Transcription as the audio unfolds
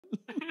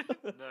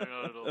No,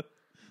 not at all.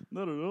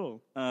 Not at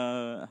all.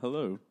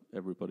 Hello,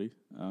 everybody.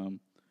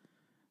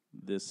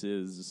 This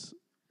is...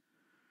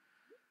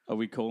 Are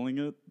we calling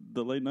it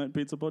the Late Night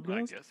Pizza Podcast?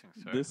 I'm guessing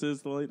so. This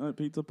is the Late Night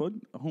Pizza Pod...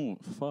 Oh,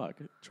 fuck.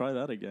 Try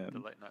that again. The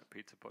Late Night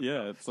Pizza Podcast.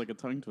 Yeah, it's like a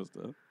tongue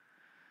twister.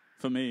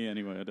 For me,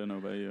 anyway. I don't know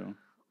about you.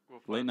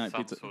 Late Night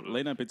Pizza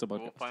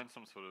Podcast. We'll find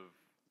some sort of...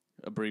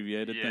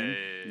 Abbreviated thing?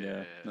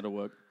 Yeah. That'll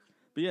work.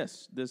 But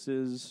yes, this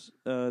is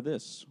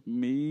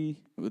me.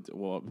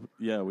 Well,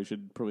 yeah, we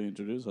should probably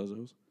introduce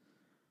ourselves.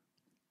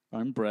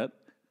 I'm Brett.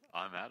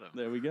 I'm Adam.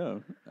 There we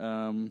go.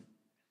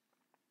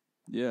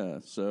 Yeah,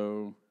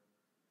 so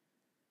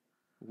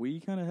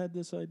we kind of had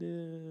this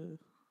idea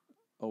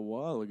a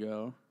while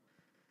ago.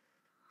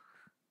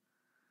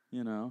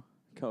 You know,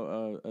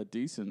 a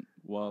decent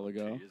while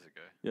ago. 2 years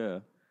ago. Yeah.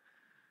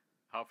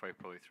 Halfway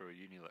probably through a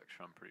uni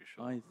lecture, I'm pretty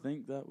sure. I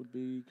think that would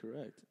be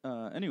correct.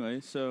 Anyway,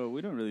 so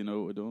we don't really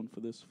know what we're doing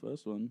for this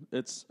first one.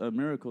 It's a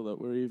miracle that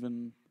we're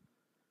even...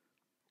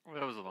 Well,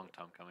 that was a long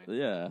time coming.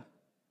 Yeah.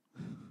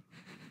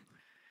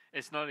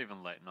 It's not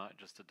even late night,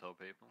 just to tell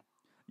people.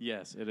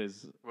 Yes, it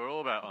is. We're all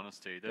about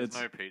honesty. There's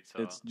no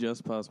pizza. It's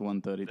just past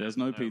 1:30. There's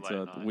no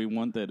pizza. We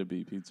want there to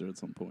be pizza at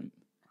some point.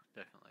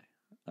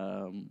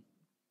 Definitely.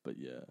 But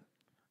yeah.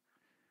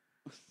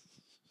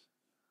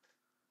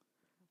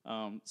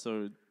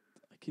 So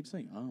I keep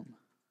saying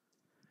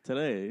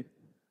Today,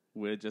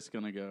 we're just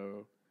gonna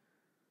go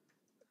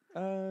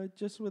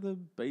just with a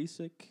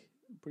basic,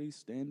 pretty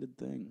standard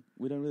thing.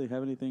 We don't really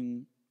have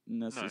anything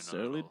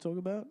necessarily to talk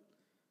about.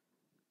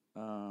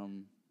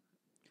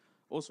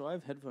 Also, I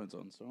have headphones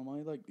on, so am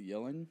I like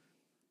yelling?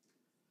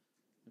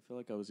 I feel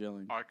like I was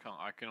yelling. I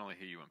can only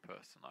hear you in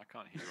person. I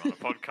can't hear you on a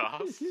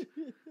podcast.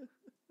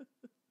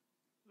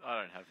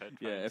 I don't have headphones.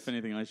 Yeah, if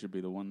anything, I should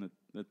be the one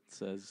that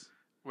says...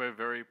 We're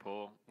very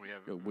poor. We are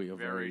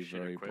very,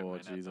 very poor,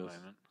 Jesus. At the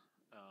moment.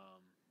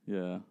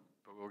 Yeah.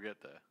 But we'll get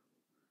there.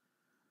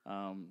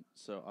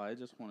 So I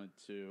just wanted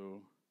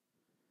to...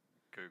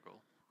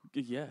 Google.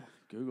 Yeah,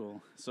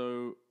 Google.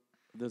 So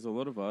there's a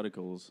lot of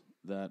articles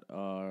that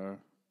are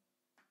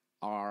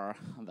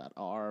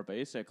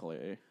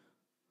basically...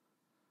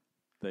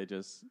 They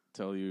just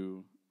tell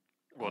you...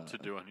 What to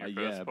do on your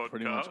first podcast. Yeah,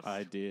 pretty much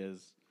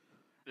ideas.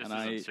 This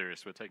isn't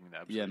serious. We're taking the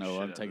absolute Yeah, no,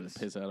 shit I'm taking the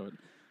piss out of it.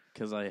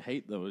 Because I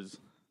hate those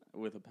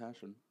with a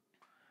passion.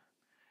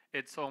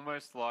 It's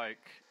almost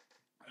like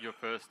your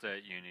first day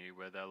at uni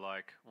where they're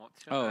like,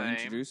 what's your name? Oh,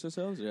 introduce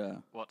yourselves?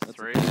 Yeah. What's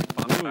three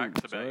fun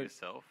facts about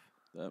yourself?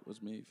 That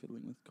was me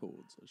fiddling with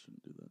chords. I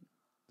shouldn't do that.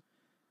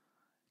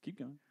 Keep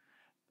going.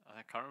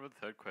 I can't remember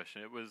the third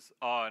question. It was,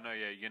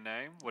 your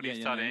name, what are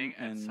you studying,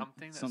 and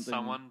something that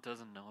someone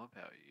doesn't know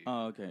about you.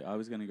 Oh, okay. I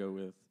was going to go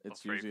with,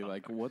 it's usually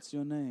like, what's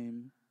your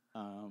name?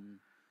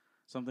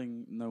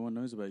 Something no one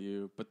knows about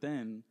you. But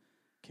then,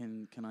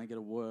 can I get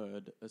a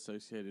word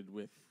associated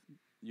with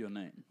your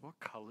name? What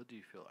color do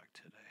you feel like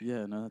today?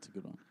 Yeah, no, that's a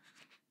good one.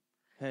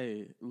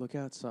 Hey, look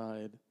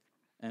outside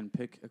and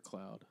pick a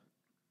cloud.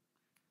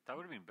 That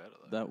would have been better,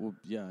 though.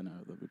 I know,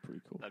 that'd be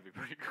pretty cool. That'd be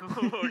pretty cool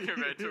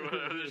compared to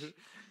whatever.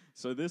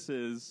 So this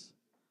is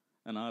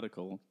an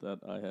article that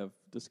I have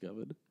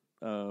discovered.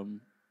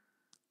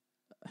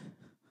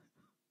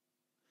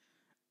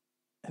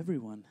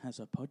 Everyone has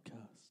a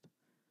podcast.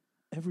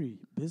 Every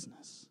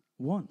business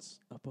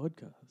wants a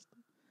podcast.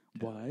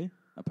 Yeah. Why?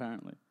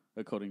 Apparently,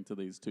 according to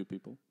these two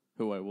people,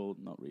 who I will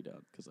not read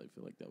out because I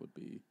feel like that would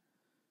be...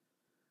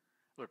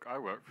 Look, I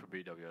work for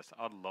BWS.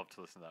 I'd love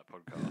to listen to that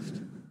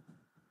podcast.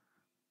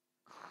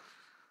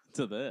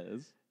 To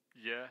theirs?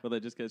 Yeah. Well, they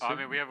just get... I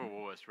mean, we have a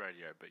Woolworths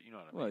radio, but you know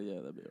what I mean. Well,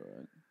 yeah, that'd be all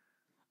right.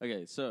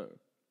 Okay, so...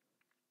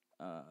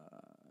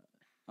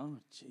 oh,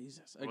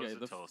 Jesus. Okay,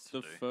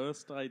 the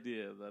first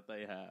idea that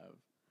they have...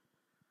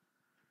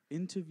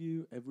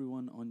 Interview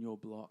everyone on your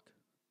block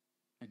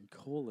and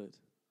call it...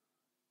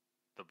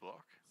 The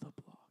block? The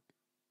block.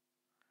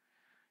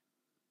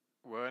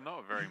 We're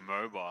not very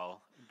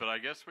mobile, but I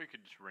guess we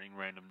could just ring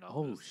random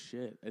numbers. Oh,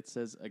 shit. It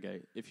says,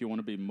 okay, if you want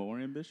to be more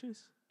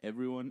ambitious,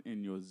 everyone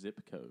in your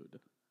zip code.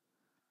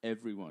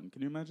 Everyone.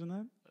 Can you imagine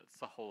that? That's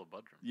the whole of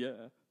Budrum.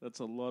 Yeah, that's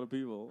a lot of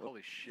people.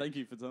 Holy shit. Thank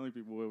you for telling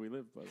people where we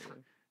live, by the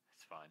way.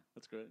 It's fine.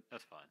 That's great.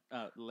 That's fine.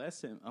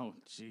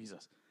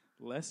 Jesus.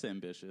 Less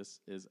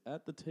ambitious is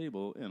at the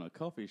table in a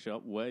coffee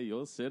shop where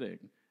you're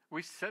sitting.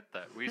 We said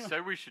that. We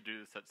said we should do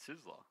this at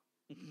Sizzler.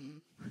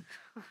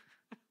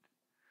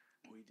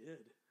 We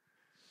did.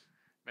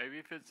 Maybe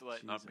if it's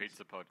Late Night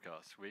Pizza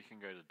Podcast, we can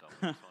go to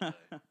Domino's one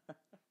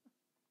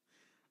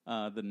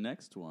day. The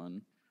next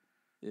one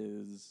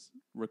is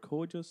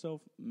record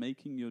yourself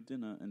making your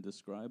dinner and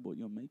describe what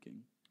you're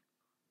making.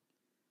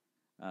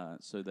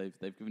 So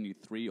they've given you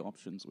three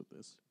options with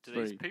this.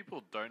 These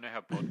people don't know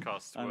how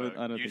podcasts work?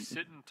 You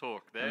sit and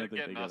talk. They're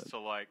getting us to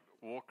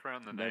walk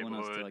around the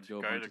neighborhood,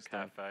 go to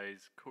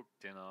cafes, cook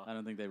dinner. I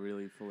don't think they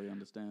really fully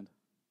understand.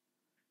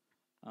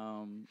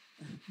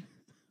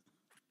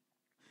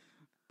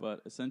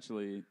 But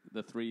essentially,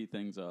 the three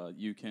things are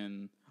you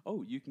can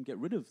get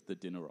rid of the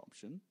dinner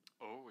option.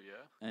 Oh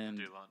yeah, and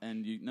do lunch.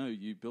 And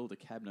you build a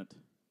cabinet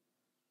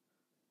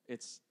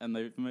It's a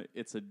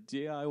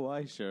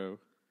DIY show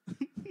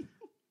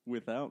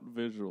without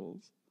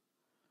visuals.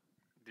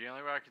 The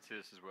only way I can see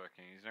this is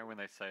working is when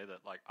they say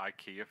that like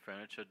IKEA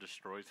furniture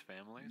destroys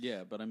families.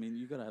 Yeah, but I mean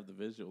you gotta have the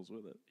visuals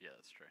with it. Yeah,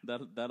 that's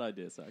true. That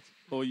idea sucks.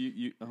 Or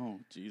you oh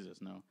Jesus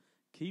no.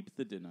 Keep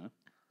the dinner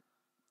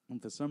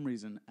and for some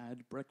reason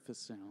add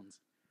breakfast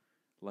sounds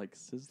like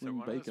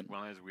sizzling bacon.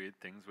 One of those weird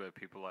things where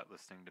people like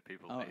listening to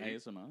people eat.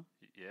 ASMR?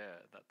 Yeah,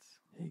 that's...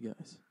 Hey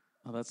guys.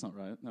 Oh, that's not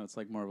right. No, it's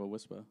like more of a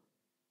whisper.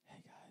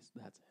 Hey guys,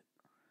 that's it.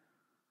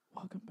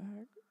 Welcome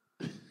back.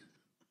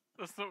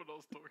 That's not what I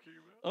was talking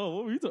about. Oh,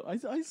 what were you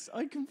talking?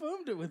 I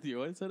confirmed it with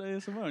you. I said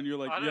ASMR, and you're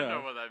like, I don't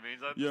know what that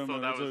means. I just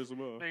thought that was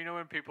ASMR. No, you know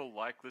when people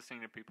like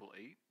listening to people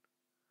eat?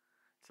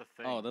 It's a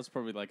thing. Oh, that's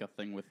probably like a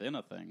thing within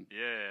a thing.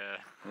 Yeah.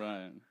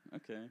 Right.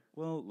 Okay.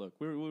 Well, look,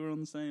 we're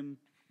on the same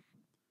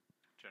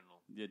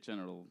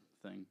general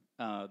thing.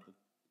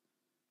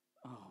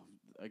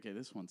 Okay,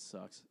 this one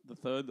sucks. The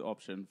third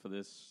option for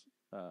this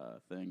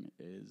thing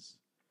is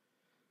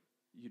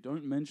you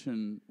don't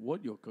mention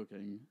what you're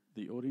cooking.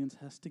 The audience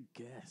has to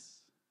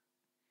guess.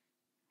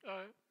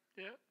 Oh,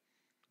 yeah.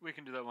 We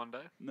can do that one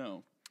day.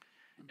 No.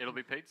 It'll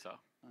be pizza.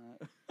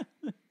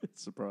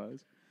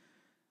 Surprise.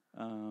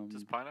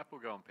 Does pineapple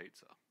go on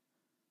pizza?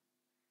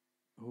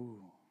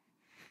 Ooh.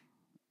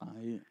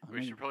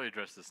 We should probably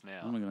address this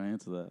now. I'm not going to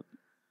answer that.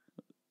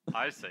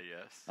 I say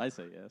yes. I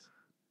say yes.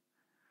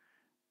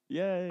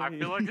 Yay! I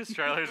feel like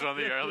Australia's one of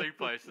the only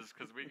places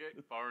because we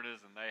get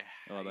foreigners and they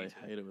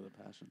hate it with a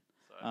passion.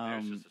 So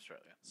it's just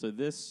Australia. So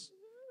this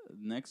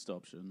next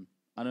option,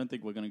 I don't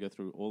think we're going to go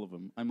through all of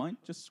them. I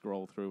might just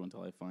scroll through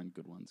until I find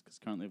good ones because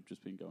currently I've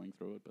just been going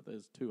through it, but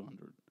there's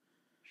 200.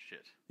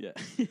 Shit. Yeah.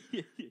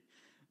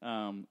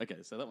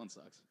 Okay, so that one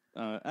sucks.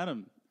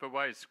 Adam. But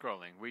why is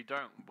scrolling? We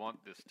don't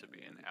want this to be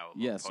an hour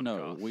long yes, podcast.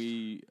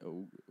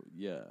 no,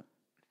 yeah.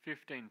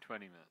 15,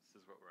 20 minutes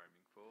is what we're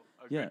aiming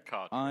for. A good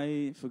car trip.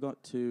 I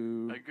forgot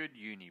to... A good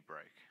uni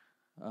break.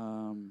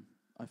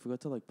 I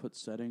forgot to, put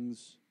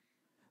settings.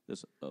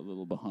 There's a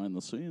little behind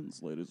the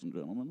scenes, ladies and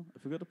gentlemen. I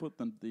forgot to put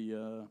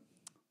the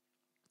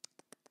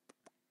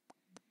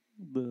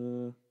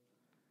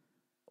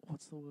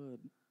what's the word?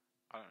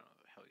 I don't know what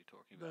the hell you're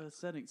talking about. The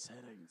settings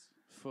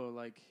for,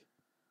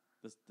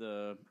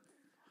 the...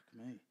 Fuck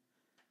me.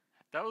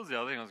 That was the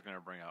other thing I was going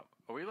to bring up.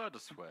 Are we allowed to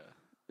swear?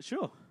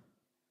 Sure.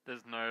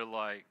 There's no,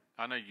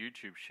 I know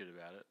YouTube shit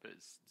about it, but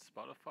it's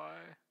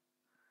Spotify?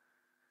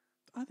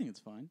 I think it's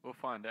fine. We'll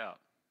find out.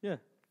 Yeah.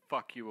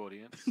 Fuck you,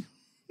 audience.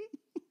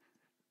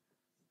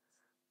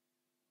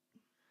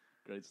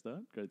 Great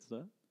start.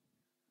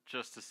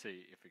 Just to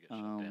see if it gets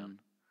shut down.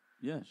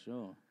 Yeah,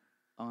 sure.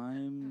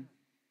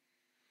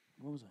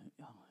 What was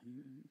I? Oh,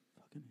 you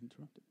fucking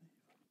interrupted me.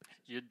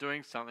 You're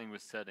doing something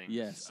with settings.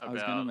 Yes, I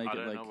was going to make it I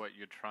don't know what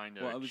you're trying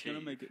to achieve. I was going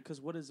to make it,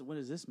 because what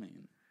does this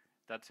mean?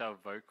 That's our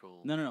vocal...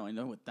 No, I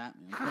know what that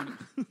means.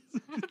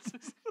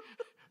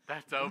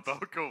 That's our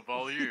vocal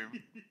volume.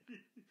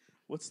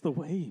 What's the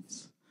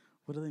waves?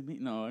 What do they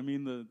mean? No, I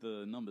mean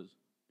the numbers.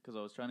 Because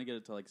I was trying to get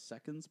it to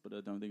seconds, but I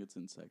don't think it's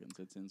in seconds.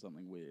 It's in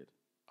something weird.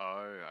 Oh,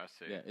 I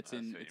see. Yeah, it's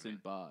in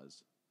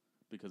bars.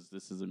 Because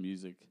this is a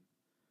music...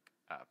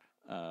 app.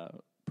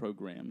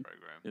 Program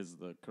is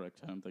the correct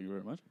term. Thank you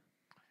very much.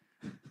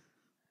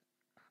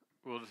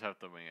 We'll just have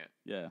to wing it.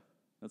 Yeah,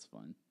 that's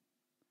fine.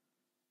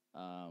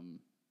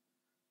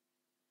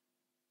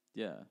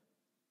 Yeah.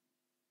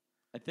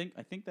 I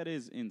think that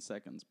is in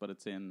seconds, but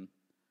it's in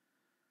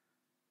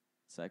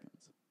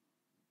seconds.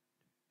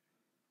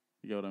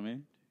 You get what I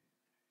mean?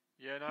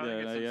 Yeah, no, I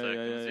think it's in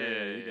seconds.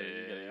 Yeah, you get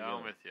it.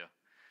 I'm with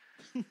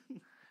you.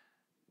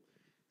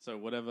 So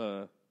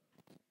whatever...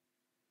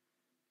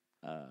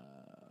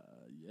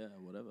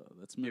 whatever.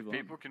 Let's move on.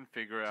 If people can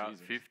figure out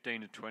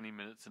 15 to 20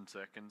 minutes in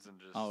seconds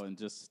and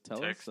just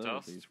text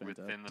us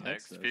within the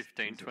next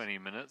 15, 20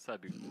 minutes,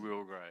 that'd be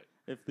real great.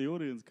 If the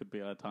audience could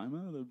be our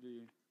timer, that'd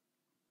be...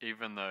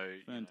 Even though...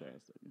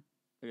 Fantastic.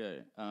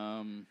 Okay,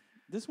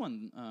 this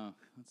one,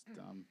 that's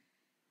dumb.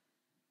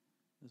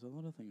 There's a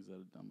lot of things that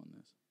are dumb on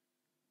this.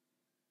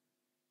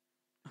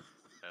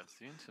 That's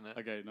the internet.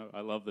 Okay, no,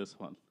 I love this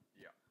one.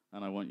 Yeah.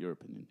 And I want your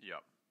opinion.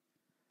 Yep.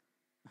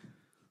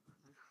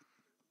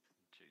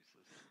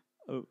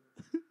 Oh,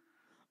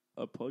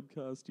 a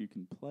podcast you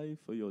can play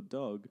for your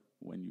dog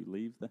when you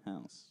leave the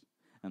house.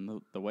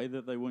 And the way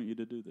that they want you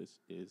to do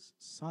this is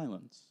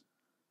silence,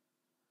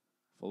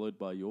 followed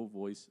by your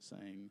voice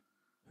saying,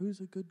 "Who's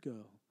a good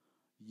girl?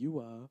 You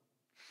are."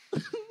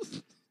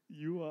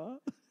 You are?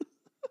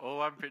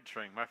 All I'm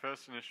picturing, my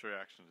first initial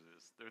reaction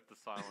is with the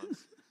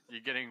silence, you're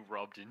getting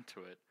robbed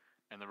into it,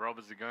 and the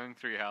robbers are going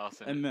through your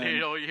house, and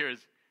then all you hear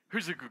is,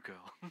 "Who's a good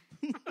girl?"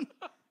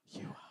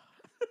 You are.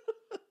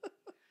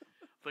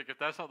 If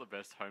that's not the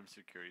best home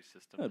security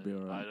system, that'd be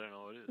all right. I don't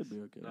know what it is.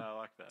 That'd be okay. No, I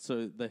like that.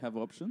 So they have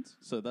options.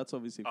 So that's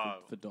obviously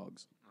for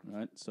dogs,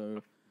 right?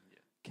 So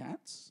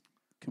cats,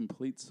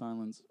 complete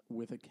silence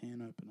with a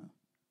can opener.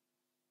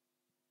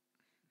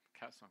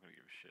 Cat's not going to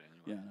give a shit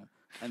anyway. Yeah, no.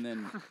 And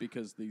then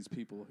because these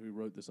people who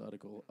wrote this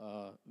article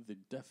are the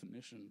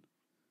definition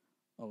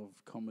of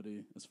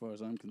comedy, as far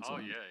as I'm concerned.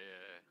 Oh, yeah.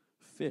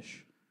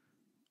 Fish.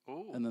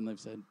 Ooh. And then they've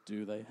said,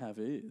 do they have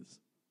ears?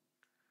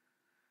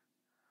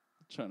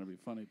 Trying to be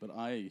funny, but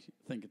I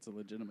think it's a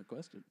legitimate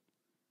question.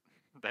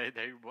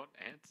 They want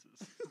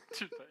answers.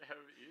 Do they have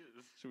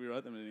ears? Should we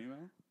write them in an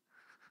email?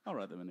 I'll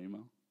write them in an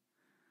email.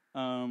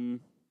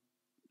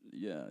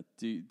 Yeah.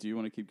 Do you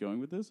want to keep going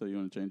with this, or you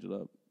want to change it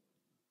up?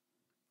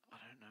 I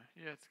don't know.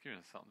 Yeah, it's giving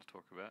us something to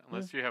talk about.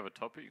 Unless you have a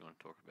topic you want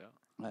to talk about.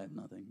 I have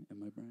nothing in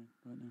my brain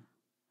right now.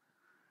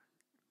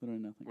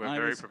 Literally nothing. We're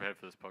very prepared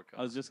for this podcast.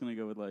 I was just going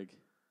to go with, like,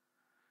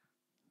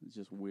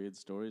 just weird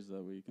stories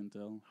that we can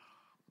tell.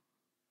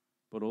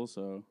 But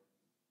also...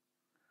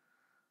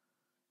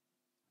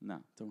 Nah,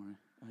 don't worry.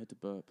 I had to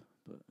burp,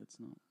 but it's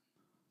not.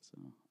 So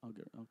I'll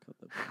cut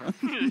that out.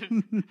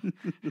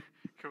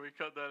 Can we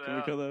cut that out? Can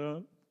we cut that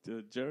out?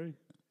 Jerry?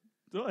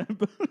 Do I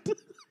burp?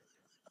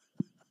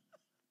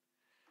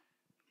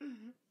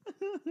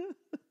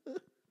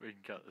 We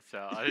can cut this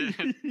out.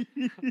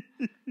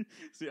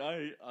 See,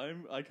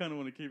 I kind of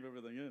want to keep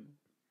everything in.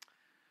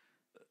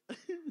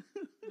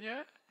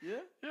 Yeah?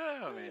 Yeah?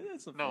 Yeah, I mean,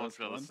 no one's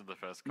going to listen to the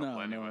first couple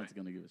anyway. No one's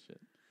going to give a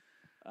shit.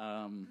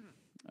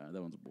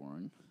 That one's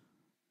boring.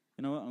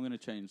 You know what? I'm going to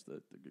change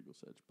the Google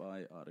search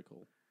by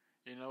article.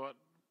 You know what?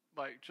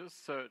 Like,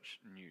 just search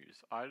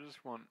news. I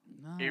just want...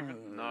 No.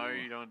 No,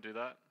 you don't do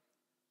that?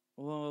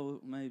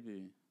 Well,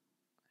 maybe.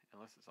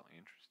 Unless it's something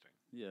interesting.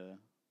 Yeah.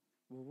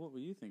 Well, what were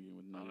you thinking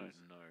with news?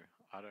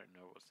 I don't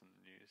know what's in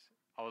the news.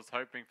 I was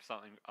hoping for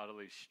something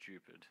utterly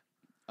stupid.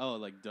 Oh,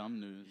 like dumb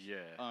news?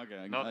 Yeah.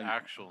 Okay. Not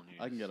actual news.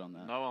 I can get on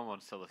that. No one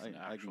wants to listen to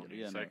actual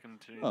news. So you can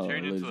tune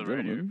ladies into the and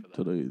radio gentlemen, for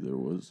that. today there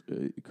was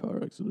a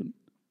car accident.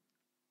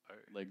 Oh.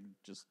 Like,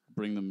 just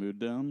bring the mood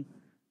down?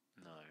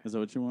 No. Is that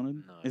what you wanted?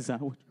 No. Is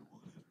that what you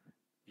wanted?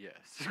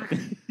 Yes.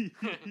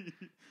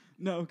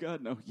 No,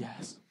 God, no.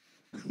 Yes.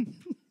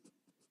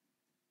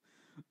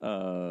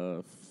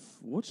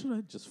 What should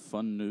I... Just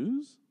fun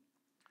news?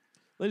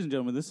 Ladies and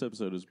gentlemen, this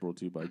episode is brought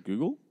to you by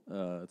Google.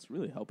 It's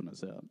really helping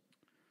us out.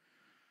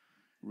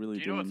 Really.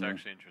 Do you know what's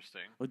actually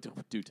interesting? Oh,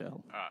 do tell.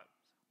 All right.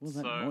 What was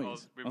that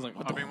noise?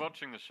 I've been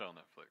watching the show on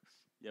Netflix.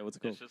 Yeah, what's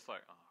it called? It's just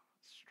like,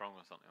 Strong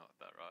or something like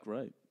that, right?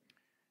 Great.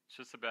 It's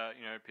just about,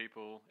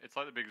 people... It's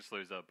like The Biggest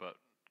Loser, but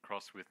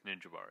crossed with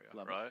Ninja Warrior,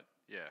 right?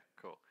 Yeah,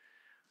 cool.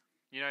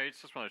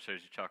 It's just one of those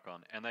shows you chuck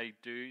on, and they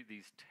do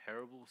these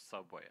terrible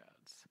Subway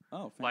ads.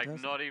 Oh, fantastic.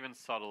 Like, not even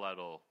subtle at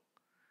all.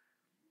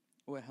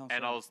 Wait, how so?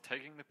 And I was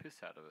taking the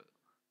piss out of it.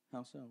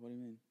 How so? What do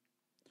you mean?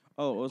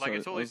 Oh, also... Like,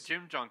 it's all these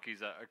gym junkies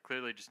that are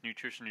clearly just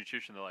nutrition.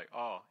 They're like,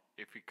 oh,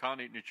 if you can't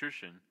eat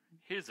nutrition,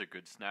 here's a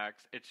good snack.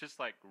 It's just,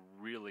 like,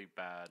 really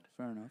bad.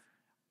 Fair enough.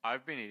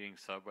 I've been eating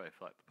Subway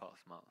for, like, the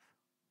past month.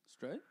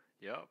 Straight?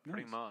 Yeah,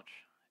 pretty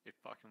much. It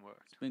fucking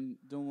worked. It's been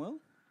doing well?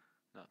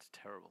 No, it's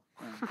terrible.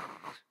 I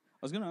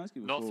was going to ask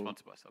you before... Not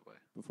sponsored by Subway.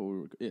 Before we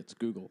were... Yeah, it's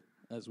Google,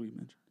 as we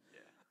mentioned.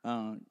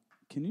 Yeah.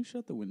 Can you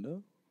shut the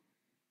window?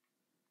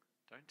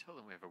 Don't tell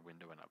them we have a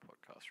window in our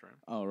podcast room.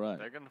 Oh, right.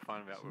 They're going to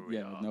find out where we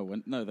are.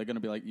 No, they're going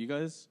to be like, you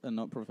guys are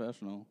not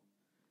professional.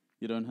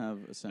 You don't have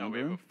a sound room? No,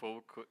 we have a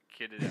full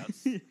kitted out.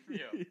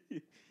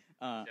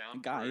 Yeah.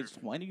 Guys,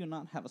 why do you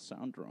not have a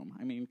sound room?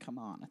 I mean, come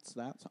on.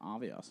 That's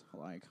obvious.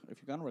 Like, if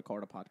you're going to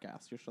record a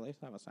podcast, you should at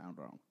least have a sound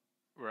room.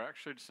 We're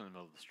actually just in the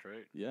middle of the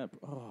street. Yeah.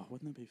 Oh,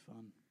 wouldn't that be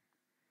fun?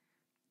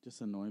 Just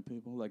annoy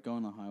people. Like, go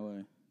on the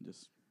highway.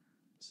 Just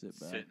sit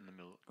back. Sit in the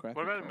middle.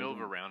 What about the middle of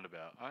a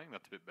roundabout? I think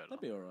that's a bit better.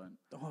 That'd be all right.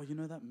 Oh, you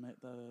know that...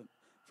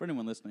 for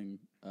anyone listening,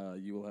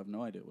 you will have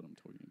no idea what I'm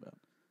talking about.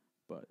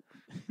 But...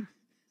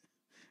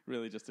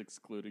 really just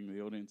excluding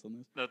the audience on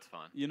this. That's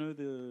fine. You know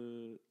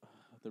the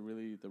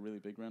really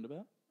big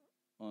roundabout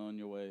on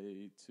your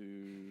way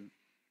to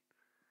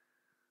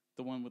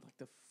the one with like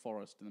the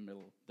forest in the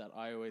middle that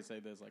I always say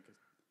there's like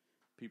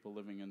people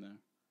living in there.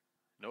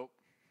 Nope.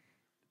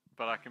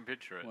 But I can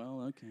picture it.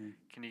 Well, okay.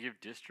 Can you give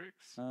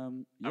districts? Yeah.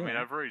 I mean,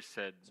 I've already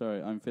said...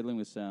 Sorry, I'm fiddling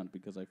with sound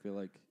because I feel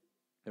like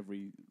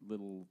every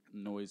little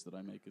noise that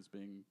I make is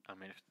being... I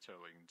mean, if it's so,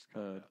 we can just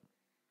cut it out.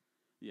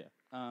 Yeah.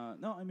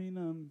 No, I mean,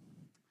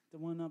 the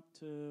one up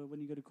to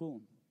when you go to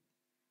Coolum.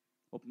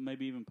 Or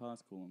maybe even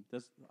past Coolum.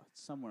 There's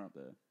somewhere up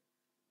there.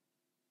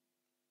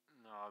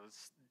 No,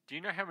 do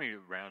you know how many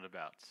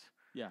roundabouts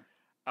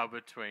are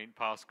between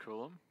past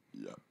Coolum?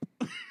 Yeah.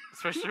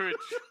 Especially with...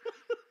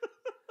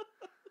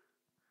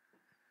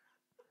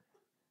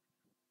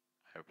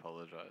 I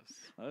apologize.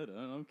 I don't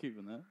know. I'm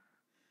keeping that.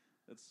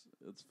 It's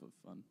for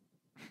fun.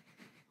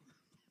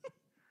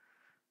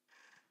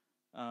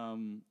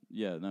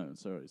 Yeah, no,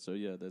 sorry. So,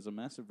 yeah, there's a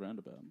massive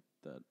roundabout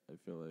that I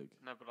feel like...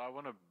 No, but I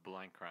want a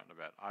blank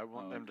roundabout. I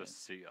want them to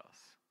see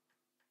us.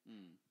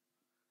 Mm.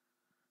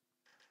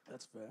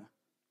 That's fair.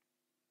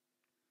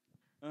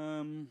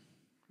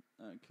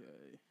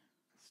 Okay.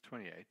 It's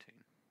 2018.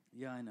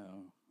 Yeah, I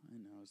know.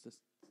 It's just...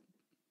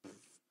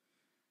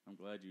 I'm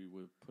glad you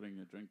were putting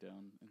your drink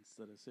down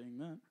instead of saying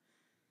that.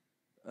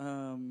 I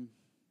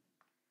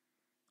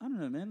don't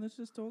know, man. Let's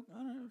just talk. I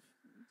don't know.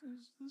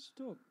 Let's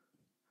talk.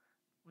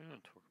 What do you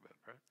want to talk about,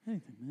 bro?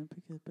 Anything, man.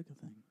 Pick a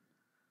thing.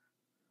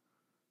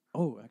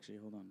 Oh, actually,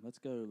 hold on. Let's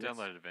go.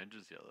 Downloaded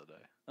Avengers the other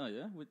day. Oh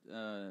yeah, with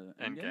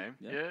Endgame.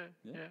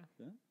 Yeah,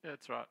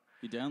 that's right.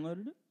 You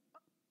downloaded it?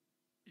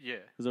 Yeah.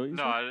 Is that what you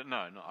No, said? no.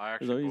 I Is that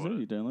actually what you bought said? it.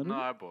 You downloaded No, it?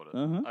 I bought it.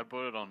 Uh-huh. I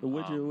bought it on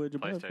Where'd you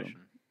buy it from? PlayStation.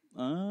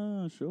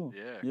 Ah, sure.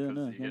 Yeah, Yeah, because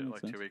no, you that get it makes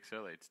like sense. 2 weeks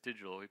early. It's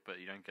digital, but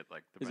you don't get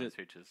like the Is bonus it-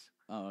 features.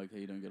 Oh, okay.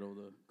 You don't get all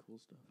the cool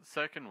stuff.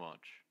 Second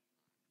watch.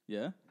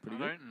 Yeah, pretty I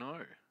good. don't know.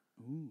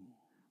 Ooh.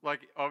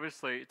 Like,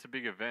 obviously, it's a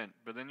big event,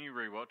 but then you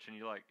rewatch and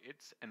you're like,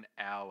 it's an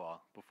hour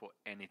before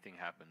anything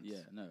happens.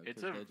 Yeah, no.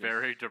 It's 'cause a they're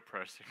very just-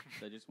 depressing.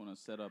 They just want to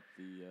set up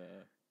the.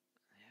 Yeah,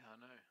 I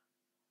know.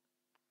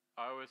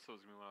 I always thought it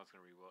was going to be one I was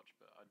going to rewatch,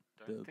 but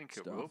I don't The think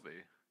stuff. it will be.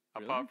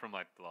 Really? Apart from,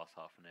 like, the last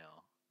half an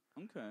hour.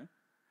 Okay.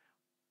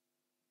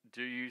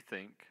 Do you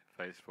think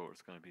Phase 4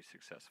 is going to be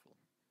successful?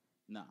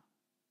 Nah,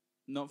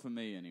 not for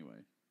me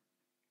anyway.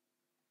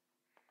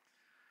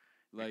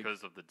 Like,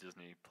 Because of the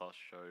Disney Plus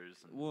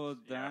shows and well,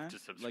 you have to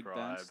that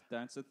subscribe.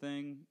 that's a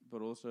thing,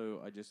 but also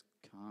I just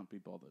can't be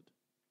bothered.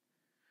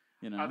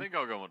 You know, I think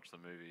I'll go watch the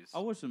movies.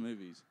 I'll watch the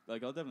movies.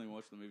 Like, I'll definitely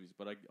watch the movies,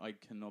 but I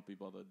cannot be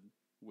bothered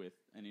with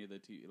any of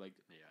the yeah, I know.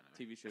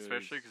 TV shows.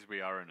 Especially because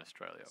we are in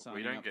Australia. We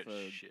signing don't up get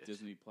for shit.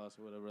 Disney Plus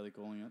or whatever they're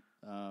calling it.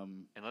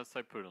 Unless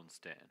they put it on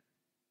Stan.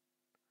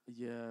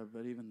 Yeah,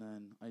 but even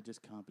then, I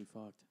just can't be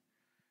fucked.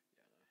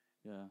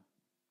 Yeah.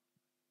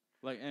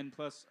 Like, and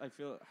plus, I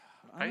feel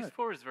I don't Phase know,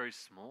 4 is very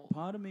small.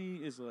 part of me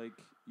is like,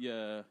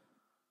 yeah,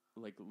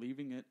 like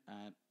leaving it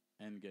at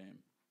Endgame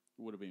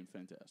would have been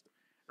fantastic.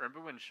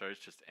 Remember when shows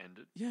just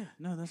ended? Yeah,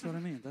 no, that's what I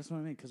mean. That's what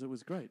I mean, because it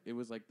was great. It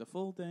was like the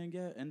full thing,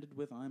 yeah, ended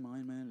with I'm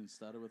Iron Man and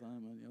started with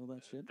Iron Man, all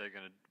that shit. They're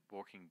going to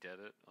Walking Dead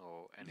it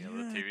or any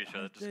other TV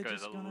show that just they're goes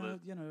just a gonna, little...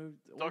 you know,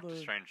 all Doctor the,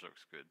 Strange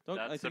looks good.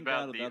 I That's think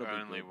about the that'll be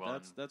only good.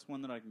 one. That's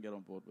one that I can get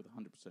on board with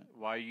 100%.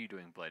 Why are you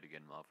doing Blade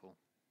again, Marvel?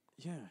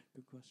 Yeah,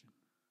 good question.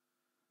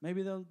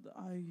 Maybe they'll.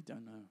 I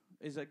don't know.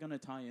 Is that going to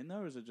tie in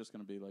though, or is it just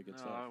going to be like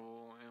itself? No,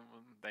 well,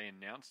 they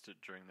announced it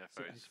during their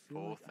See, I Phase feel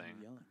 4 like thing.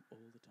 I'm yelling all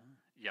the time.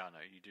 Yeah, I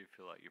know. You do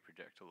feel like you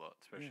project a lot,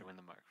 especially Yeah. when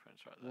the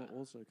microphone's right there. Well,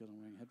 also because I'm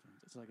wearing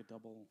headphones. It's like a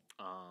double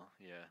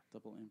Yeah.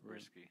 amp.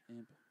 Risky.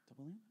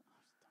 Double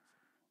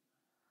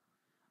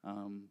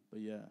amp.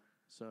 But yeah.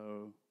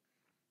 So.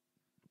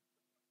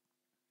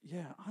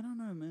 Yeah, I don't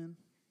know, man.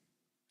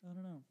 I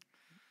don't know.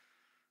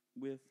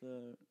 With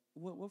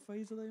what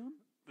phase are they on?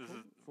 This is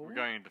Four? We're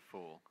going into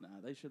 4. Nah,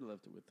 they should have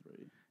left it with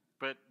 3.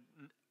 But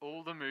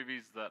all the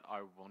movies that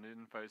I wanted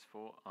in Phase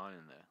 4 aren't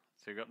in there.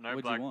 So you got no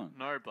What'd you want?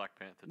 Black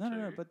Panther 2.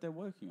 No, but they're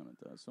working on it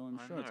though, so I'm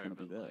I sure it's know, going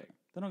to be but, there. like-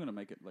 They're not going to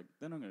make it like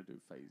they're not going to do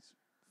phase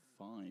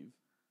 5,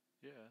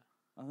 Yeah.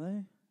 are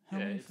they? How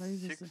yeah, many it's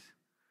phases? 6.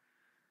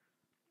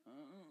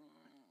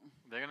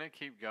 They're going to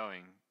keep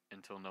going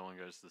until no one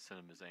goes to the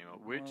cinemas anymore,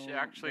 which Well,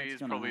 actually that's is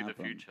gonna probably the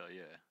happen. future,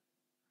 yeah.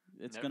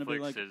 It's going to be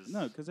Netflix like is-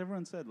 no, because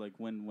everyone said like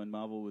when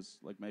Marvel was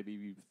like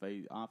maybe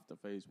after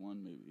phase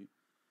 1 movie,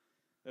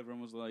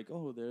 everyone was like,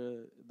 oh,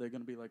 they're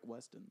going to be like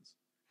westerns,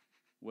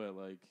 where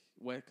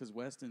because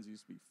westerns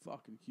used to be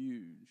fucking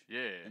huge,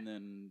 Yeah. and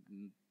then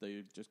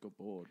they just got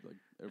bored. Like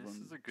everyone.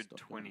 This is a good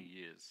stopped 20 going.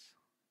 years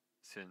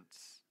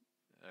since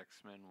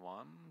X-Men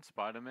 1,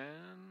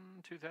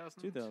 Spider-Man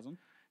 2000. 2000.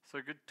 So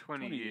a good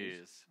 20 20 years.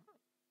 years.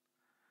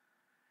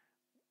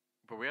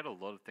 But we had a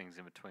lot of things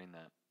in between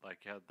that. Like,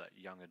 you had that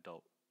young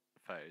adult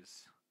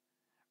phase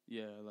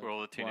Yeah, like where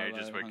all the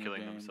teenagers Twilight, were Hunger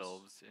killing Games.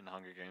 themselves in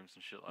Hunger Games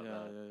and shit like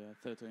yeah, that. yeah.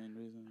 13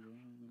 reasons.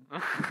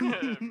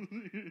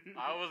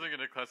 I wasn't going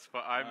to classify.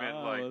 I meant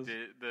Oh, like as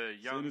the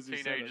young as you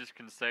said teenagers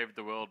can save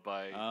the world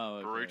by Oh,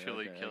 okay,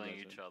 brutally okay, I killing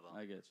get each you. other.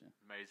 I get you.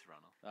 Maze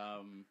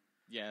Runner.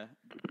 Yeah,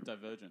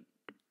 Divergent.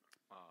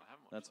 Oh, I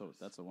haven't watched those.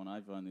 That's the one.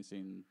 I've only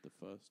seen the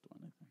first one,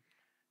 I think.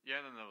 Yeah,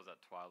 and then there was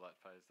that Twilight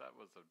phase. That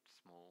was a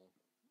small.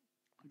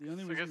 The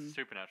only I guess reason,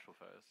 supernatural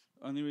phase.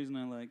 only reason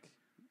I like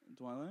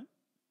Twilight,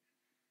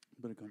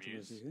 bit of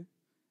controversy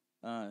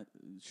here.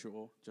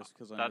 Sure, just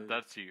because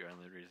That's the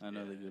only reason. I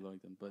know yeah. that you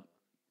like them, but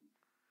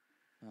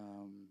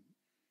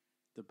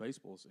the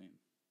baseball scene.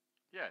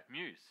 Yeah,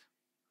 Muse.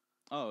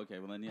 Oh, okay.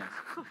 Well then, yes.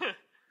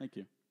 Thank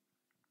you.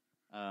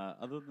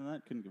 Other than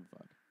that, couldn't give a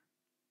fuck.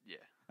 Yeah.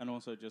 And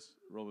also just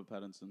Robert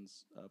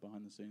Pattinson's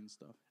behind the scenes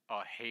stuff.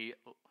 Oh,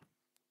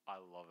 I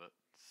love it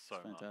so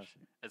It's much.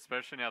 fantastic.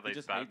 Especially now that He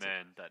he's just hates it.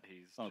 Batman, that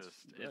he's Oh, it's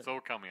just... great. It's all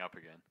coming up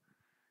again.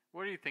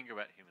 What do you think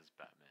about him as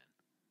Batman?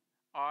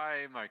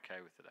 I'm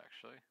okay with it,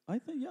 actually. I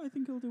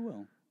think he'll do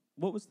well.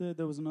 What was there?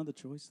 There was another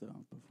choice though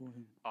before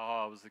him.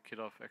 Oh, it was the kid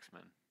off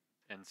X-Men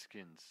and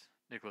Skins.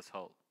 Nicholas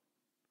Hoult.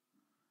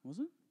 Was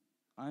it?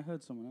 I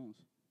heard someone else.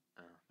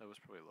 That was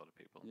probably a lot of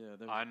people. Yeah,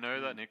 there was I a know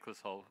ton. that Nicholas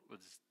Hoult was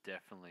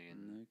definitely in...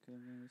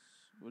 Nicholas.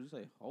 What did you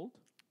say? Holt?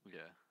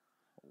 Yeah.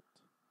 Holt.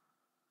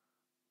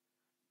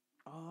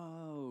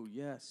 Oh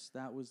yes,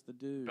 that was the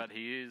dude. But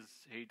he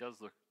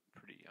does look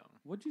pretty young.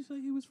 What'd you say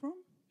he was from?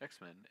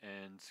 X-Men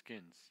and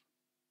Skins.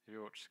 Have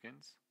you watched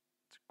Skins?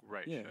 It's a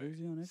great Yeah, show. who's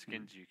he on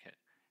X-Men? Skins UK.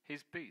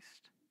 He's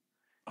Beast.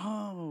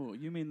 Oh,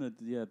 you mean the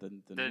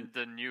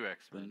New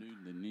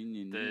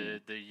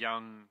X-Men. The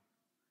young,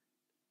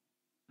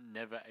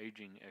 never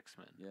aging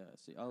X-Men. Yeah,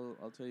 see,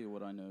 I'll tell you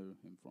what I know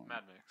him from.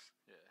 Mad Max.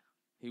 Yeah.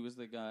 He was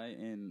the guy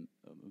in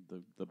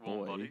the Warm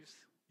boy Bodies.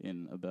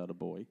 in About a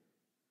Boy.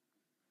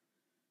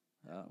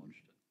 I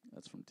watched it.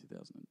 That's from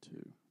 2002.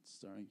 It's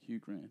starring Hugh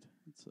Grant.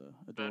 It's But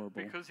adorable.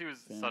 because he was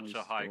family such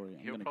a high, story. I'm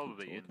he'll gonna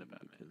probably keep be in the talking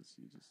Batman. because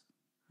you're just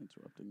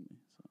interrupting me.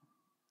 So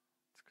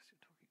It's because you're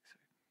talking so.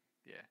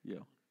 Yeah. yeah.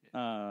 Go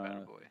on. Yeah.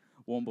 Bad Boy.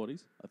 Warm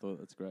Bodies. I thought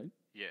that's great.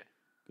 Yeah.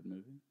 Good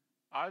movie.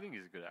 I think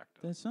he's a good actor.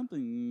 There's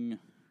something.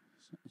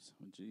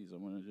 Jeez, I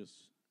want to just.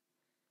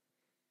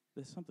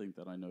 There's something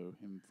that I know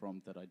him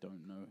from that I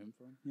don't know him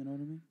from. You know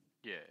what I mean?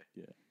 Yeah.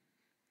 Yeah.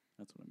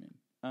 That's what I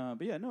mean.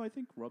 But yeah, no, I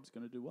think Rob's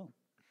going to do well.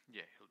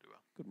 Yeah, he'll do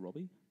well. Good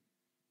Robbie.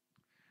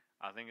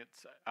 I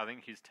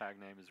think his tag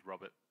name is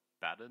Robert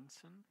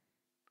Pattinson.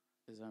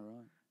 Is that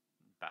right?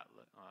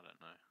 Batlett. I don't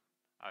know.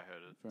 I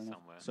heard it Fair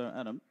somewhere. Enough. So,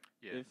 Adam,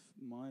 Yeah. if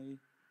my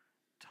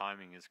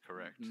Timing is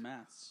correct.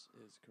 maths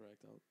is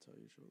correct, I'll tell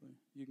you shortly.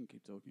 You can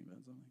keep talking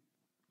about something.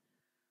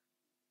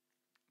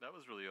 That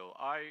was really all.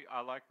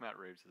 I like Matt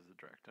Reeves as a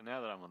director. Now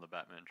that I'm on the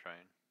Batman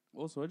train,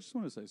 Also, I just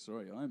want to say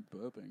sorry. I'm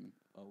burping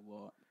a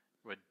lot.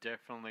 we're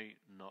definitely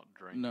not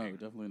drinking. No,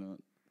 definitely not.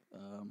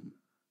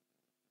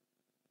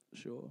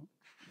 Sure.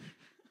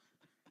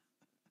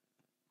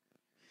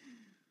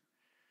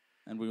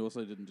 And we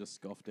also didn't just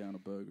scoff down a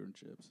burger and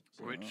chips.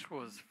 So Which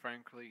was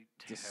frankly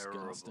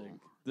terrible. disgusting.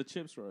 The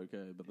chips were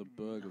okay, but the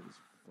burger was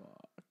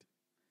fucked.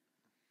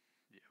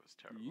 Yeah, it was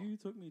terrible. You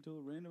took me to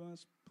a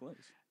random-ass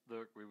place.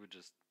 Look, we were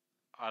just...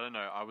 I don't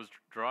know. I was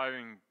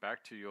driving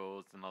back to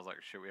yours, and I was like,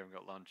 shit, we haven't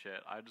got lunch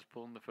yet. I just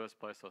pulled in the first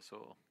place I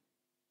saw.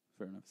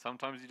 Fair enough.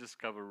 Sometimes you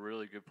discover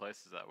really good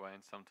places that way,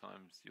 and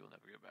sometimes you'll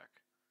never go back.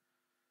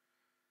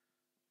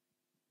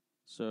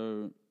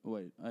 So,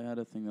 wait, I had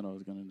a thing that I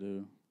was going to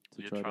do.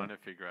 You're trying to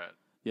figure out...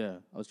 Yeah,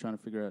 I was trying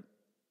to figure out...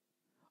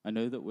 I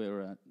know that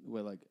we're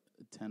like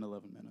 10,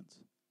 11 minutes.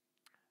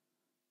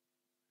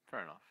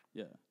 Fair enough.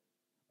 Yeah.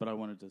 But I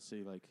wanted to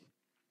see, like,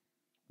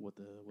 what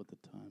the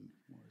time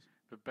was.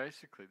 But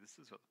basically, this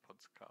is what the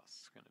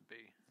podcast's going to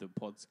be. The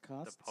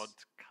podcasts? The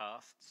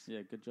podcasts. Yeah,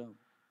 good job.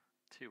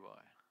 TY.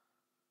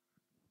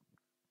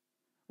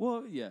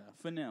 Well, yeah,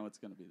 for now it's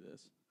going to be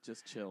this.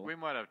 Just chill. We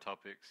might have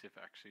topics if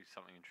actually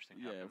something interesting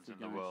Yeah, happens if we in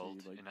the can world,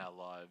 actually, like, in our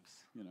lives.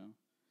 You know.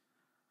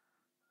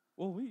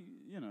 Well,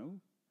 you know.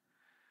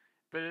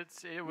 But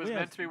it was We meant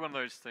have- to be one of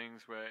those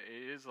things where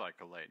it is like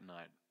a late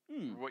night.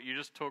 What you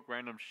just talk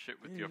random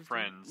shit with Yeah, your just talk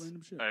friends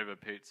random shit. over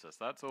pizza. So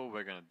that's all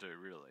we're going to do,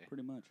 really.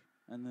 Pretty much.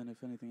 And then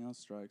if anything else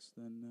strikes,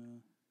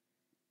 then,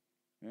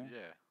 yeah.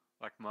 Yeah,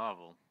 like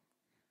Marvel.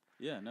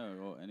 Yeah, no,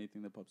 or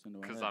anything that pops into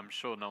our Because head. I'm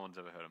sure no one's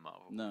ever heard of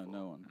Marvel. No, before.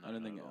 no one. No, I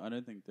don't not think. at all. I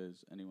don't think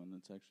there's anyone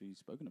that's actually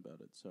spoken about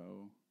it.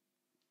 So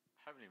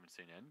Haven't even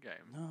seen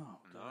Endgame. no,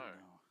 God,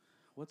 no.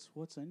 What's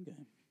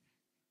Endgame?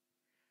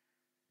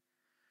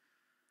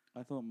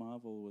 I thought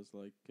Marvel was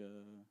like,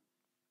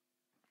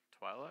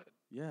 Twilight?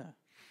 yeah.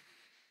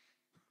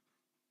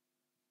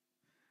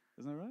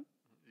 Isn't that right?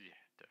 Yeah,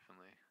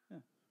 definitely. Yeah,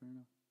 fair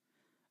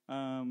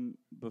enough.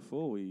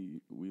 Before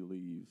we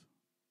leave,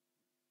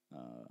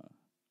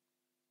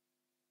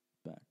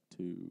 back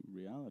to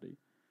reality.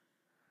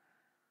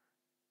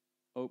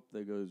 Oh,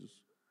 there goes.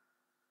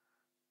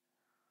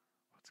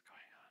 What's going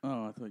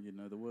on? Oh, I thought you'd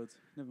know the words.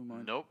 Never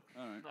mind. Nope.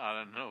 All right. I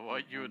don't know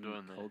what you were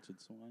doing there.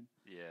 Cultured swine.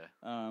 Yeah.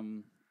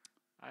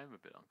 I am a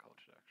bit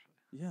uncultured, actually.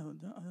 Yeah,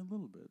 a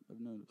little bit. I've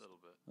noticed. A little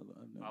bit. I've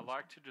I noticed.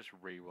 like to just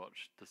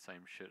rewatch the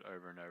same shit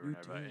over and over You and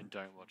over do. and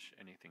don't watch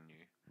anything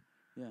new.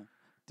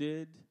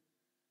 Yeah.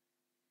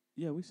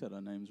 Yeah, we said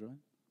our names, right?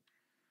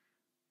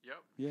 Yep.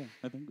 Yeah,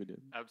 I think we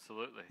did.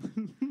 Absolutely.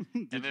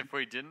 Did And you- if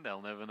we didn't,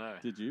 they'll never know.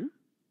 Did you?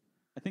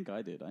 I think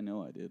I did. I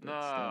know I did. No,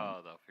 at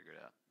start. they'll figure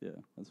it out. Yeah,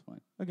 that's fine.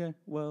 Okay,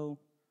 well,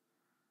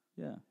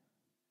 yeah.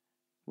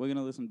 We're going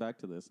to listen back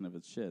to this, and if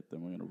it's shit,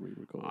 then we're going to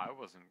re-record. I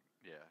wasn't.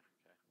 Yeah.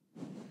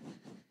 Okay.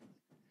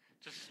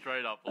 Just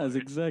straight up. As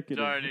like,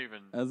 executive, Don't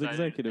even. as don't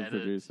executive edit.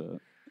 producer.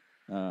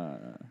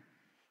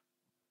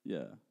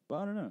 Yeah. But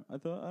I don't know. I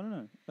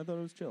thought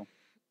it was chill.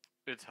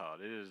 It's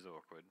hard. It is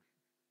awkward.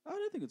 I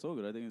don't think it's all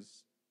good. I think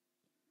it's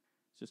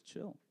just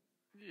chill.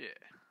 Yeah.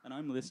 And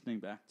I'm listening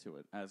back to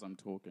it as I'm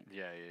talking.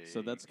 Yeah.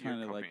 So that's You're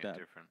kinda like copying it that.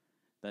 Different.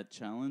 That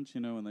challenge,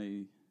 you know, when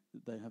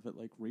they have it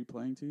like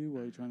replaying to you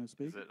while you're trying to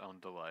speak. Is it on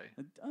delay?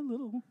 A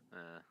little.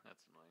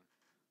 That's annoying.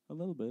 A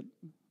little bit.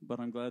 But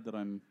I'm glad that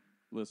I'm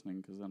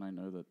listening because then I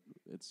know that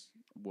it's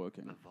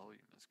working. The volume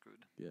is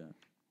good. Yeah.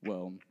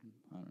 Well,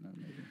 I don't know,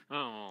 maybe.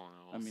 Oh,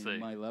 we'll I mean, see.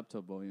 my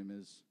laptop volume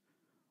is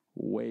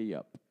way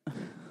up.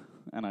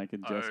 And I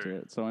can just hear Oh.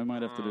 it. So I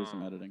might have to do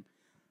some Oh. editing.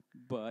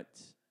 But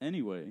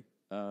anyway,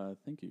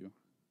 thank you,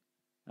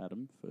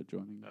 Adam, for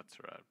joining That's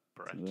right,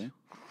 Brett. today.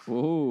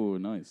 Oh,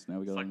 nice. Now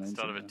we It's got like our the names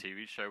start of a in there.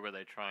 TV show where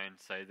they try and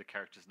say the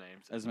characters'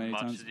 names As many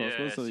much times as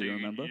possible so that you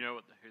remember? You know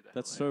who the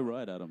That's hell so they are.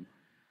 right, Adam.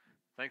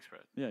 Thanks,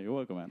 Brett. Yeah, you're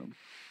welcome, Adam.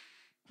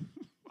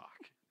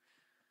 Fuck.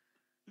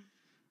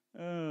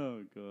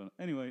 Oh, God.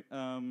 Anyway,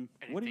 Anything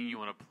what do you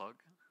want to plug?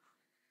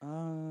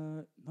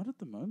 Not at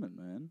the moment,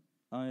 man.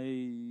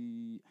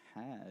 I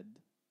had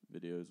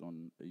videos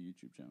on a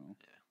YouTube channel.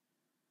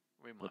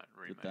 We But, might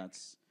remake.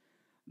 but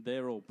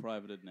They're all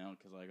privated now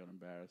because I got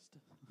embarrassed.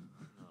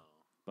 No.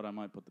 But I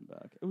might put them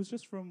back. It was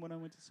just from when I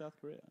went to South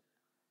Korea.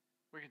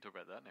 We can talk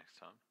about that next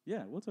time.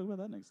 Yeah, we'll talk about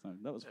that next time.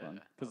 That was fun.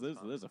 Because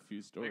there's a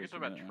few stories. We can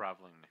talk about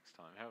traveling next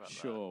time. How about that?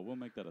 Sure, we'll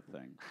make that a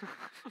thing.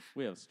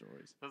 We have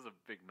stories. There's a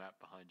big map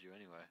behind you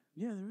anyway.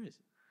 Yeah, there is.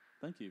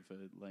 Thank you for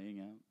laying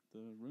out the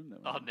room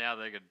that we're in. Now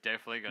they're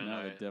definitely going to know.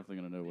 Now they're definitely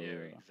going to know where we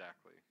are. Yeah,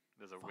 exactly.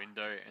 There's a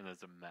window and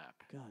there's a map.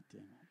 God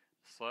damn it.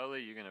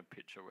 Slowly, you're going to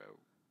picture where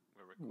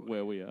we're recording.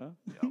 Where we are?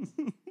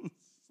 Yep.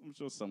 I'm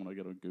sure someone will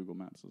get on Google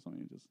Maps or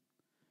something and just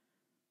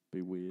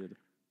be weird.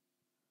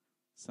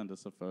 Send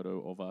us a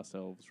photo of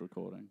ourselves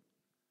recording.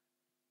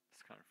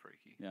 It's kind of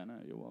freaky. Yeah, no,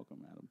 you're welcome,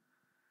 Adam.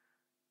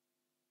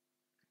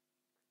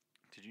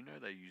 Did you know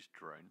they use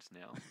drones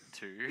now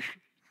to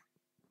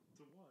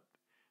To what?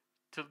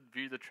 to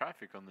view the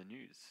traffic on the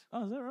news?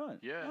 Oh, is that right?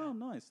 Yeah. Oh,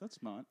 nice. That's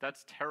smart.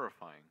 That's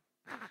terrifying.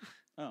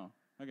 Oh,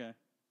 okay.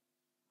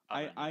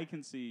 I don't know. I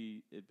can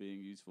see it being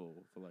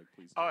useful for like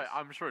police. Oh, cars.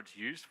 I'm sure it's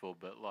useful,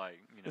 but like,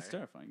 you know. It's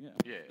terrifying, yeah.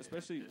 Yeah.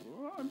 Especially, yeah.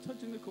 oh, I'm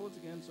touching the cords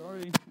again.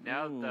 Sorry.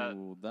 Now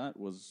that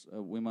was.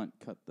 We might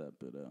cut that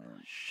bit out.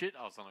 Shit,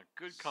 I was on a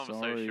good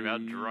conversation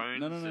about drones.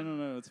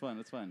 No. It's fine.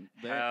 It's fine.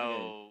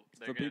 How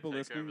they're for people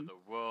take over listening,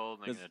 the world.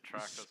 They're going to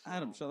track us.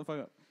 Adam, all. shut the fuck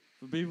up.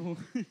 For people,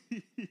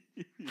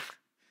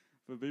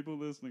 for people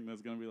listening,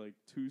 there's going to be like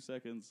 2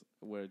 seconds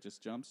where it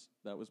just jumps.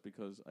 That was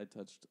because I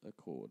touched a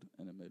cord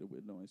and it made a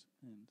weird noise.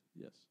 And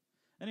yes.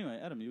 Anyway,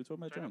 Adam, you were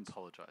talking about Don't drones.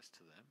 apologize to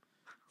them.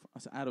 I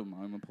said, Adam,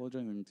 I'm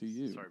apologizing to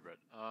you. Sorry, Brett.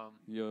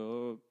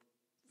 You're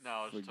No,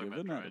 I was just talking about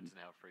forgiven, drones Adam. and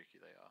how freaky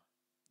they are.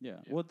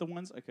 Yeah. Yeah. Well, the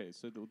ones. Okay,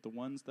 so the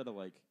ones that are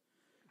like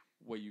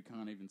where you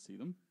can't even see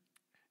them.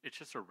 It's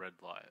just a red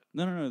light.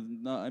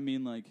 No. I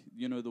mean, like,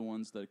 you know, the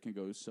ones that can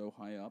go so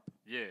high up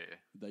Yeah.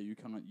 that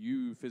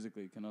you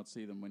physically cannot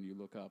see them when you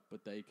look up,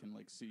 but they can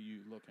like see you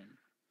looking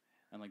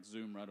and like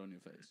zoom right on your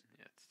face.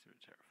 Yeah, it's too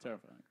terrifying.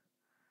 Terrifying.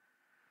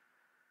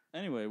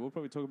 Anyway, we'll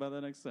probably talk about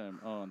that next time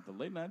on the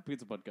Late Night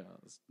Pizza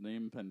Podcast.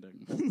 Name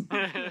pending.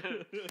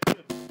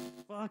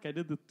 Fuck, I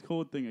did the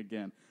chord thing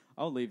again.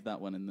 I'll leave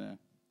that one in there.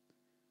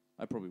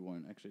 I probably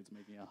won't. Actually, it's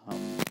making a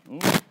hum.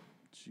 Oh,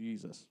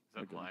 Jesus. Is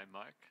that Okay. my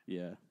mic?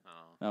 Yeah. Oh.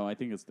 Oh, I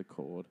think it's the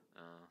chord.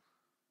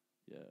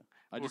 Yeah.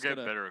 We'll get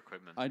better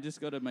equipment. I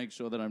just got to make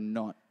sure that I'm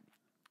not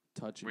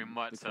touching. We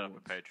might the set up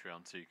chords. a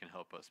Patreon so you can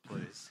help us,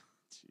 please.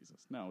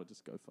 Jesus. No, we'll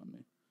just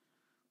GoFundMe.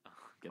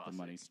 Get the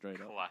money straight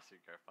up. Classic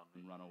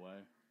GoFundMe. And run away.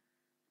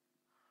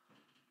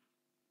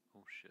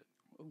 Oh, shit.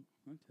 Oh,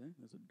 okay.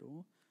 There's a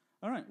door.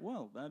 All right.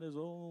 Well, that is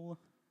all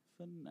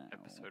for now.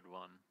 Episode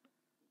 1.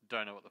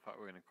 Don't know what the fuck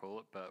we're going to call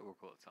it, but we'll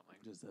call it something.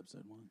 Just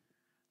episode 1.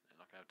 They're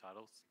not going to have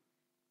titles.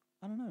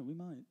 I don't know. We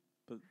might.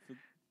 But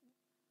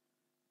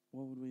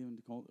what would we even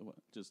call it? What,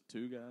 just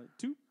two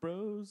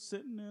bros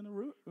sitting in a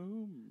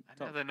room.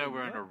 I know they know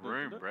we're in a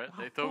room, Brett.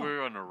 They thought we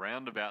were on a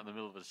roundabout in the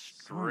middle of a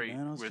street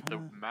man, with the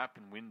map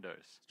and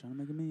windows. Trying to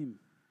make a meme.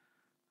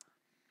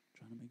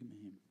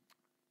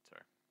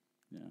 Sorry.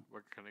 Yeah.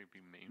 We're going to be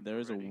memes. There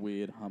is already. a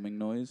weird humming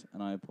noise,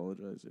 and I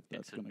apologize if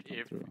that's going to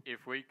come through.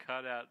 If we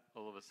cut out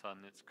all of a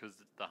sudden, it's because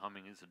the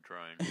humming is a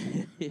drone.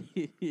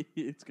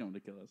 It's going to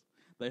kill us.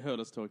 They heard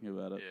us talking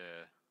about it.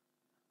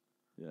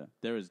 Yeah. Yeah.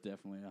 There is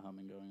definitely a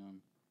humming going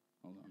on.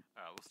 Hold on.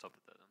 All right, we'll stop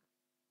it there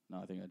then.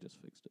 No, I think I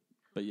just fixed it.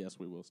 But yes,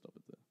 we will stop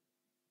it there.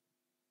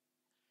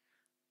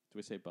 Do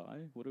we say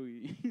bye? What do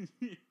we...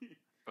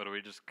 Or do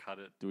we just cut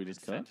it? Do we just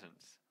cut?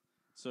 Sentence.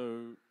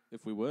 So,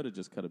 if we were to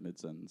just cut it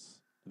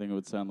mid-sentence, I think it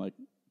would sound like...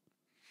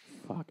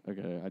 Fuck.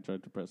 Okay, I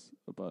tried to press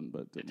a button,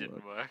 but it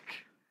didn't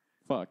work.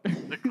 Fuck.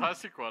 The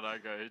classic one I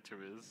go to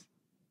is,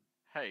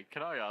 hey,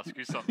 can I ask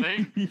you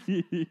something?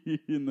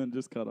 And then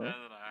just cut off. And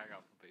then I hang up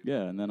on people.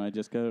 Yeah, and then I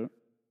just go,